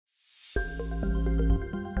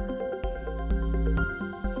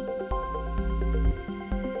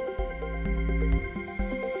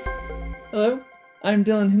Hello, I'm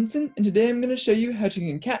Dylan Hinson, and today I'm going to show you how to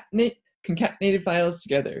concatenate concatenated files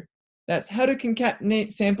together. That's how to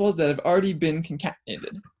concatenate samples that have already been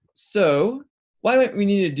concatenated. So, why might we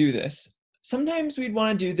need to do this? Sometimes we'd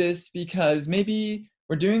want to do this because maybe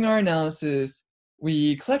we're doing our analysis,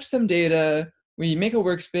 we collect some data, we make a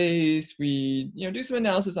workspace, we do some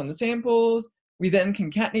analysis on the samples, we then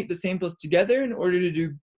concatenate the samples together in order to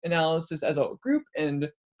do analysis as a group and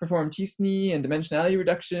perform t-SNE and dimensionality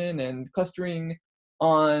reduction and clustering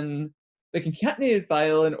on the concatenated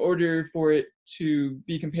file in order for it to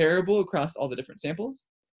be comparable across all the different samples.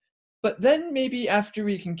 But then maybe after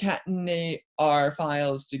we concatenate our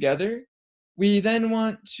files together, we then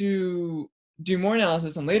want to do more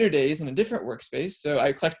analysis on later days in a different workspace. So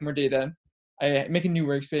I collect more data, I make a new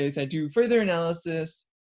workspace, I do further analysis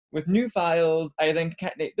with new files, I then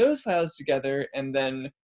concatenate those files together and then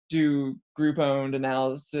do group-owned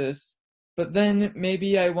analysis, but then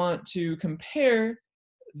maybe I want to compare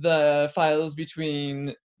the files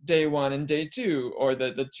between day 1 and day 2, or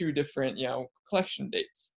the two different collection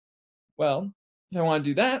dates. Well, if I want to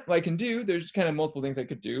do that, what I can do, there's kind of multiple things I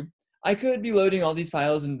could do. I could be loading all these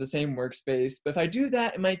files into the same workspace, but if I do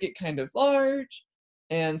that, it might get kind of large,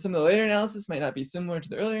 and some of the later analysis might not be similar to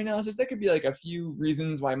the earlier analysis. There could be like a few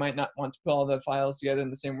reasons why I might not want to put all the files together in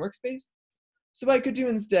the same workspace. So what I could do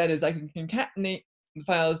instead is I can concatenate the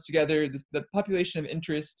files together, the population of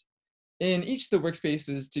interest in each of the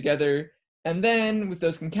workspaces together, and then with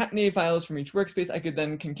those concatenated files from each workspace, I could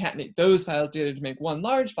then concatenate those files together to make one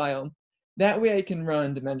large file. That way I can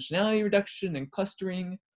run dimensionality reduction and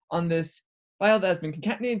clustering on this file that has been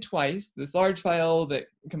concatenated twice, this large file that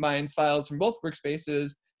combines files from both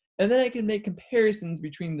workspaces, and then I can make comparisons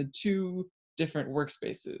between the two different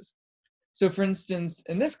workspaces. So for instance,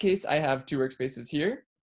 in this case, I have two workspaces here.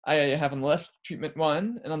 I have on the left treatment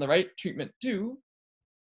 1 and on the right treatment 2.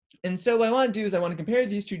 And so what I want to do is I want to compare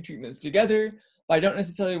these two treatments together, but I don't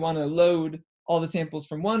necessarily want to load all the samples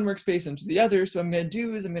from one workspace into the other. So what I'm going to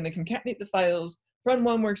do is I'm going to concatenate the files from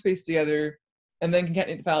one workspace together, and then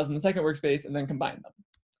concatenate the files in the second workspace, and then combine them.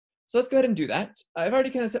 So let's go ahead and do that. I've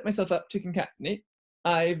already kind of set myself up to concatenate.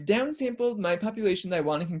 I've downsampled my population that I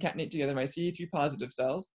want to concatenate together, my CD3 positive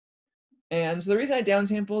cells. And so the reason I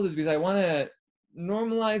downsampled is because I want to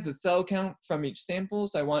normalize the cell count from each sample.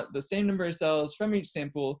 So I want the same number of cells from each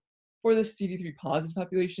sample for the CD3 positive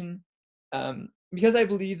population. Because I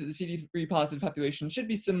believe that the CD3 positive population should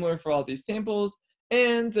be similar for all these samples.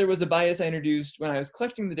 And there was a bias I introduced when I was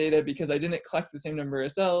collecting the data because I didn't collect the same number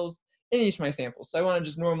of cells in each of my samples. So I want to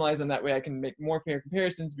just normalize them, that way I can make more fair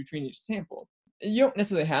comparisons between each sample. You don't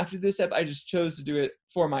necessarily have to do this step, I just chose to do it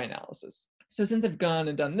for my analysis. So since I've gone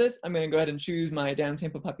and done this, I'm going to go ahead and choose my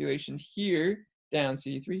downsample population here, down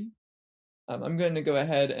CD3. I'm going to go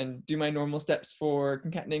ahead and do my normal steps for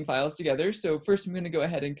concatenating files together. So first I'm going to go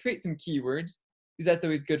ahead and create some keywords, because that's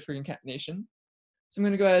always good for concatenation. So I'm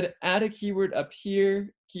going to go ahead and add a keyword up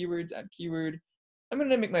here, keywords, add keyword. I'm going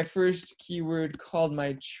to make my first keyword called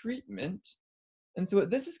my treatment. And so what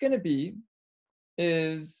this is going to be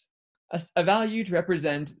is a value to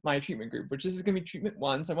represent my treatment group, which this is going to be treatment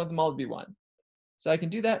 1, so I want them all to be 1. So I can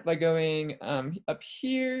do that by going up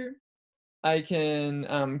here. I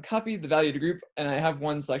can copy the value to group, and I have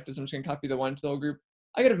 1 selected, so I'm just going to copy the 1 to the whole group.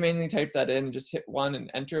 I could have manually typed that in and just hit 1 and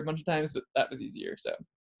enter a bunch of times, but that was easier. So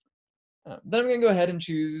then I'm going to go ahead and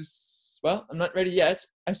choose, well, I'm not ready yet.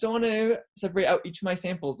 I still want to separate out each of my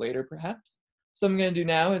samples later, perhaps. So what I'm going to do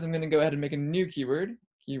now is I'm going to go ahead and make a new keyword,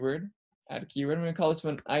 add a keyword. I'm going to call this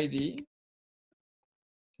one ID.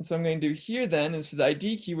 And so what I'm going to do here then is for the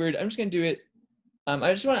ID keyword, I'm just going to do it,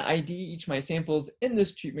 I just want to ID each of my samples in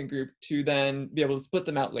this treatment group to then be able to split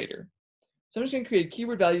them out later. So I'm just going to create a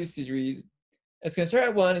keyword value series. It's going to start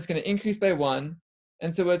at 1, it's going to increase by 1.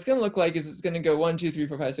 And so what it's going to look like is it's going to go 1, 2, 3,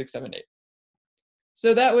 4, 5, 6, 7, 8.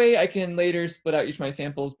 So that way I can later split out each of my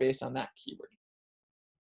samples based on that keyword.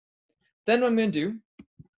 Then what I'm going to do,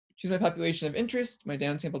 choose my population of interest, my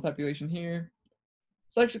downsampled population here,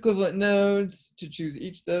 select equivalent nodes to choose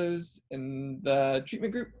each of those in the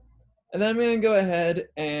treatment group. And then I'm going to go ahead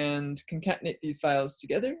and concatenate these files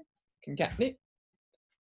together, concatenate.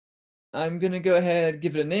 I'm going to go ahead,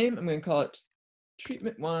 give it a name. I'm going to call it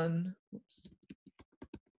treatment 1. Oops.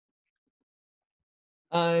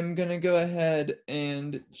 I'm going to go ahead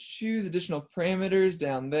and choose additional parameters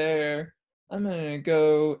down there. I'm going to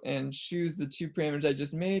go and choose the 2 parameters I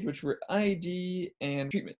just made, which were ID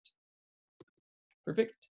and treatment.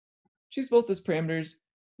 Perfect. Choose both those parameters.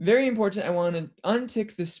 Very important, I want to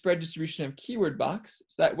untick the spread distribution of keyword box.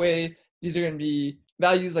 So that way These are going to be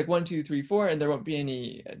values like 1, 2, 3, 4, and there won't be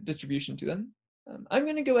any distribution to them. I'm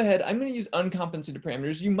going to go ahead, I'm going to use uncompensated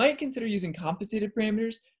parameters. You might consider using compensated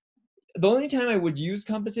parameters. The only time I would use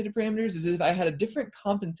compensated parameters is if I had a different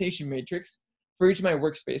compensation matrix for each of my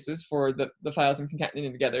workspaces for the files I'm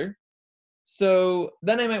concatenating together. So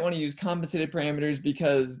then I might want to use compensated parameters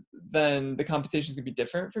because then the compensation is going to be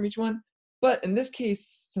different from each one. But in this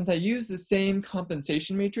case, since I use the same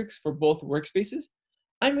compensation matrix for both workspaces,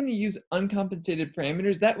 I'm going to use uncompensated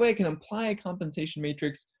parameters. That way I can apply a compensation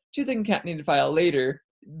matrix to the concatenated file later.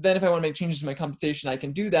 Then if I want to make changes to my compensation, I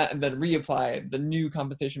can do that and then reapply the new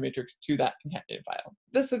compensation matrix to that concatenated file.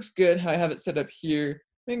 This looks good, how I have it set up here.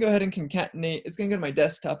 I'm going to go ahead and concatenate. It's going to go to my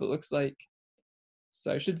desktop, it looks like.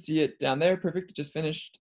 So I should see it down there. Perfect, it just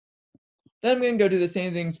finished. Then I'm going to go do the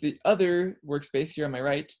same thing to the other workspace here on my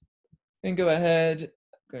right. And go ahead,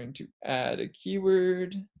 I'm going to add a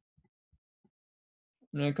keyword.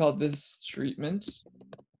 I'm going to call this treatment.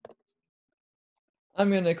 I'm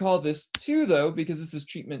going to call this 2 though, because this is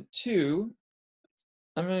treatment 2.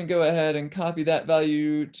 I'm going to go ahead and copy that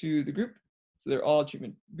value to the group. So they're all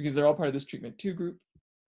treatment, because they're all part of this treatment 2 group.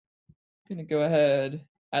 I'm going to go ahead,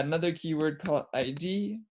 add another keyword, call it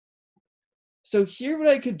ID. So here what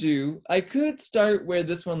I could do, I could start where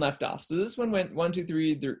this one left off. So this one went 1, 2,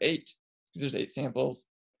 3 through 8, because there's 8 samples.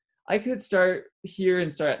 I could start here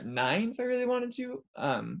and start at 9 if I really wanted to.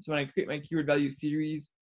 So when I create my keyword value series,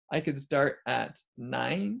 I could start at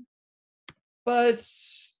 9. But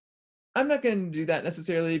I'm not going to do that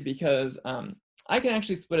necessarily because I can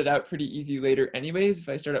actually split it out pretty easy later anyways if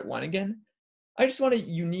I start at 1 again. I just want a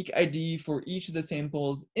unique ID for each of the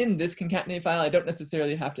samples in this concatenated file. I don't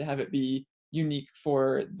necessarily have to have it be unique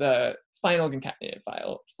for the final concatenated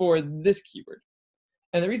file for this keyword.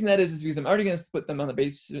 And the reason that is because I'm already going to split them on the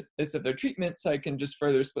basis of their treatment, so I can just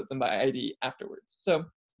further split them by ID afterwards. So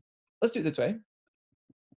let's do it this way.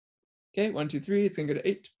 Okay, 1, 2, 3, it's going to go to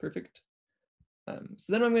 8, perfect.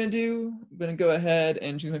 So then what I'm going to do, I'm going to go ahead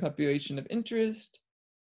and choose my population of interest.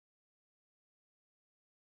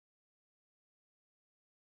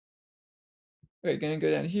 Okay, going to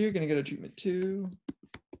go down here, going to go to treatment 2.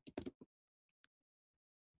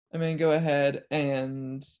 I'm going to go ahead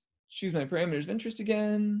and choose my parameters of interest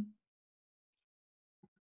again.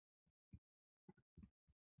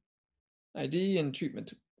 ID and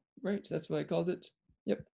treatment, right? That's what I called it.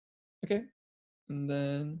 Yep. Okay. And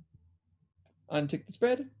then untick the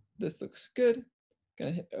spread. This looks good.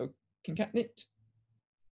 Gonna hit concatenate.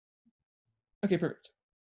 Okay, perfect.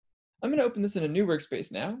 I'm gonna open this in a new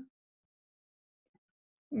workspace now. I'm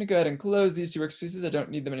gonna go ahead and close these 2 workspaces. I don't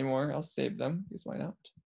need them anymore. I'll save them, because why not?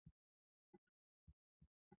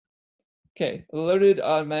 Okay, loaded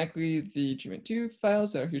automatically the treatment 2 file.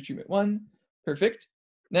 So here's treatment 1. Perfect.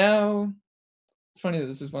 Now, it's funny that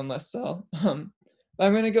this is one less cell. But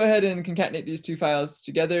I'm going to go ahead and concatenate these 2 files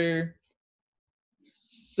together.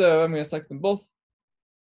 So I'm going to select them both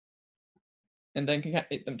and then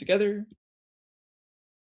concatenate them together.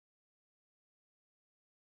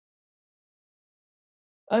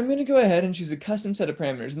 I'm going to go ahead and choose a custom set of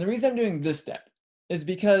parameters. And the reason I'm doing this step is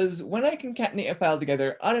because when I concatenate a file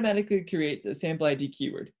together, it automatically creates a sample ID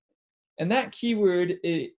keyword. And that keyword,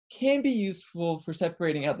 it can be useful for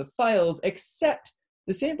separating out the files, except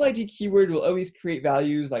the sample ID keyword will always create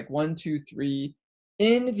values like 1, 2, 3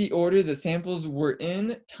 in the order the samples were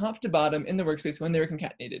in, top to bottom, in the workspace when they were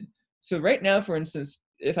concatenated. So right now, for instance,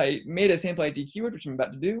 if I made a sample ID keyword, which I'm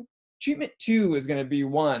about to do, treatment 2 is going to be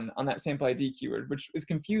 1 on that sample ID keyword, which is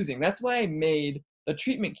confusing. That's why I made the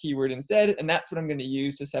treatment keyword instead, and that's what I'm going to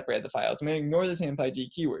use to separate the files. I'm going to ignore the sample ID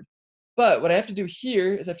keyword. But what I have to do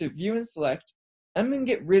here is I have to view and select. I'm going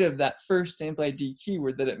to get rid of that first sample ID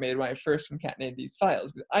keyword that it made when I first concatenated these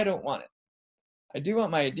files, because I don't want it. I do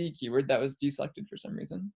want my ID keyword. That was deselected for some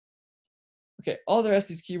reason. Okay, all the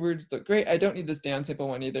rest of these keywords look great. I don't need this down sample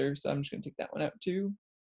one either, so I'm just going to take that one out too.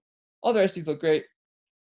 All the rest of these look great.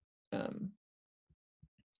 I'm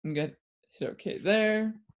going to hit OK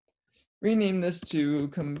there. Rename this to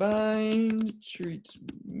combined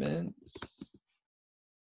treatments.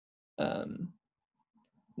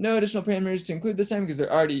 No additional parameters to include this time because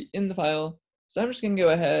they're already in the file. So I'm just going to go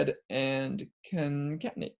ahead and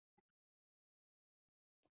concatenate.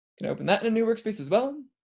 Can I open that in a new workspace as well?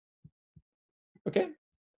 Okay.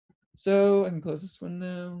 So I can close this one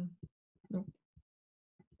now. Nope.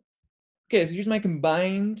 Okay, so here's my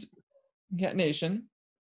combined concatenation.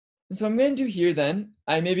 And so what I'm going to do here then,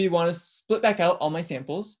 I maybe want to split back out all my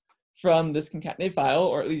samples from this concatenated file,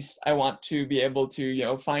 or at least I want to be able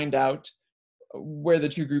to, find out where the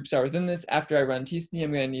 2 groups are within this. After I run tsd,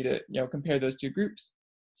 I'm going to need to, compare those 2 groups.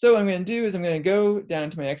 So what I'm going to do is I'm going to go down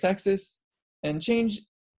to my x-axis and change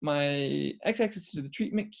my x-axis to the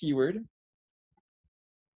treatment keyword.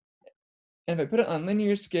 And if I put it on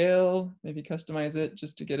linear scale, maybe customize it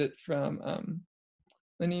just to get it from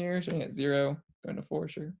linear, starting at 0, going to 4,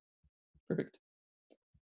 sure. Perfect.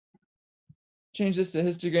 Change this to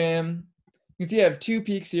histogram. You can see I have 2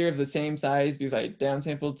 peaks here of the same size because I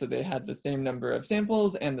downsampled, so they had the same number of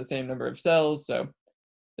samples and the same number of cells, so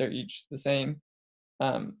they're each the same.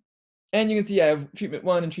 And you can see I have treatment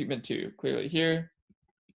 1 and treatment 2 clearly here.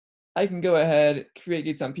 I can go ahead, create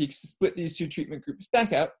gates on peaks to split these 2 treatment groups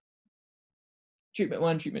back out. Treatment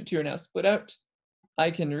 1, treatment 2 are now split out.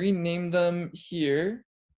 I can rename them here.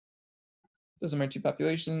 Those are my 2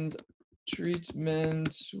 populations.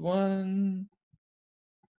 Treatment 1.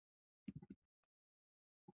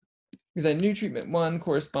 Because I knew treatment 1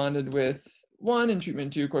 corresponded with 1 and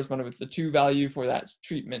treatment 2 corresponded with the 2 value for that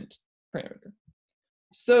treatment parameter.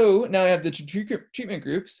 So now I have the 2 treatment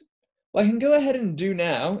groups. What I can go ahead and do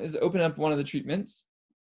now is open up one of the treatments.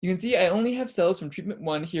 You can see I only have cells from treatment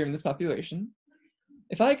 1 here in this population.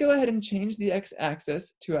 If I go ahead and change the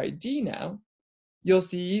x-axis to ID now, you'll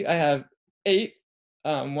see I have 8,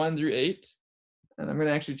 1 through 8. And I'm going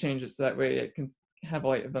to actually change it so that way it can have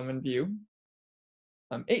all 8 of them in view.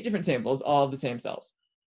 8 different samples, all of the same cells,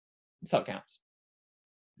 cell counts.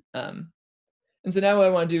 And so now what I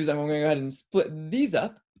want to do is I'm going to go ahead and split these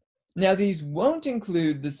up. Now these won't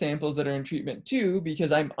include the samples that are in treatment 2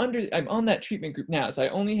 because I'm on that treatment group now, so I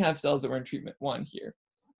only have cells that were in treatment 1 here.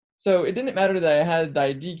 So it didn't matter that I had the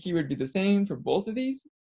ID keyword be the same for both of these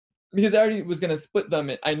because I already was going to split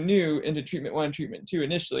them, I knew, into treatment 1 and treatment 2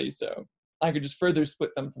 initially, so I could just further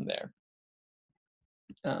split them from there.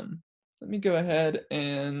 Let me go ahead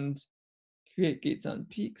and create gates on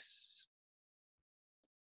peaks.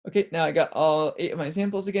 Okay, now I got all 8 of my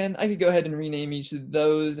samples again. I could go ahead and rename each of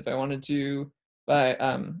those if I wanted to, but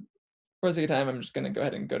for the sake of time, I'm just going to go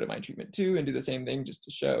ahead and go to my treatment 2 and do the same thing just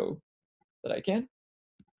to show that I can.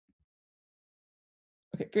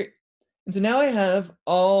 Okay, great. And so now I have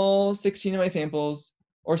all 16 of my samples,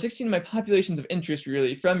 or 16 of my populations of interest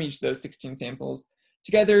really, from each of those 16 samples,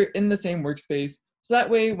 together in the same workspace. So that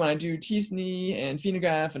way, when I do t-SNE and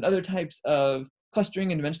phenograph and other types of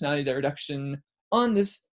clustering and dimensionality reduction on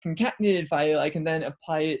this concatenated file, I can then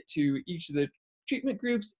apply it to each of the treatment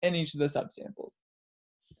groups and each of the subsamples.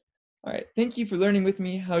 All right, thank you for learning with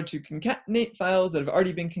me how to concatenate files that have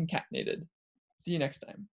already been concatenated. See you next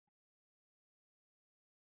time.